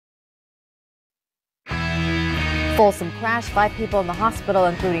Folsom crash, 5 people in the hospital,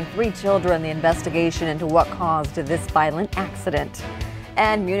 including 3 children. The investigation into what caused this violent accident.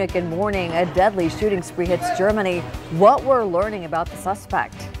 And Munich in mourning, a deadly shooting spree hits Germany. What we're learning about the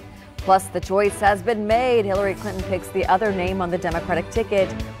suspect. Plus, the choice has been made. Hillary Clinton picks the other name on the Democratic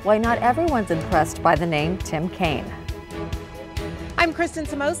ticket. Why not everyone's impressed by the name Tim Kaine. I'm Kristen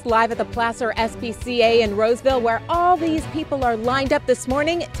Samos, live at the Placer SPCA in Roseville, where all these people are lined up this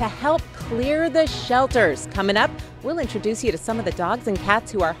morning to help clear the shelters. Coming up, we'll introduce you to some of the dogs and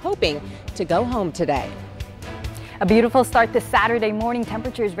cats who are hoping to go home today. A beautiful start this Saturday morning.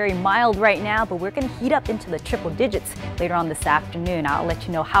 Temperature is very mild right now, but we're going to heat up into the triple digits later on this afternoon. I'll let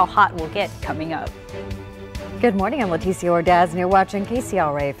you know how hot we'll get coming up. Good morning, I'm Leticia Ordaz, and you're watching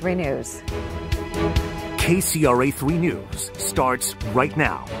KCRA 3 News. KCRA 3 News starts right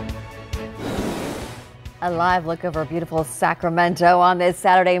now. A live look over beautiful Sacramento on this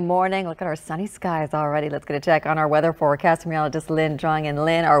Saturday morning. Look at our sunny skies already. Let's get a check on our weather forecast. Meteorologist Lynn Zhang. And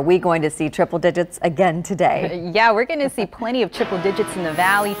Lynn, are we going to see triple digits again today? Yeah, we're going to see plenty of triple digits in the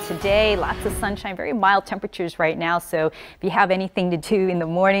valley today. Lots of sunshine, very mild temperatures right now. So if you have anything to do in the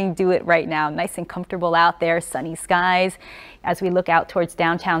morning, do it right now. Nice and comfortable out there, sunny skies. As we look out towards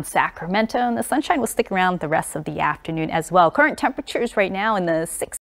downtown Sacramento, and the sunshine will stick around the rest of the afternoon as well. Current temperatures right now in the 60s.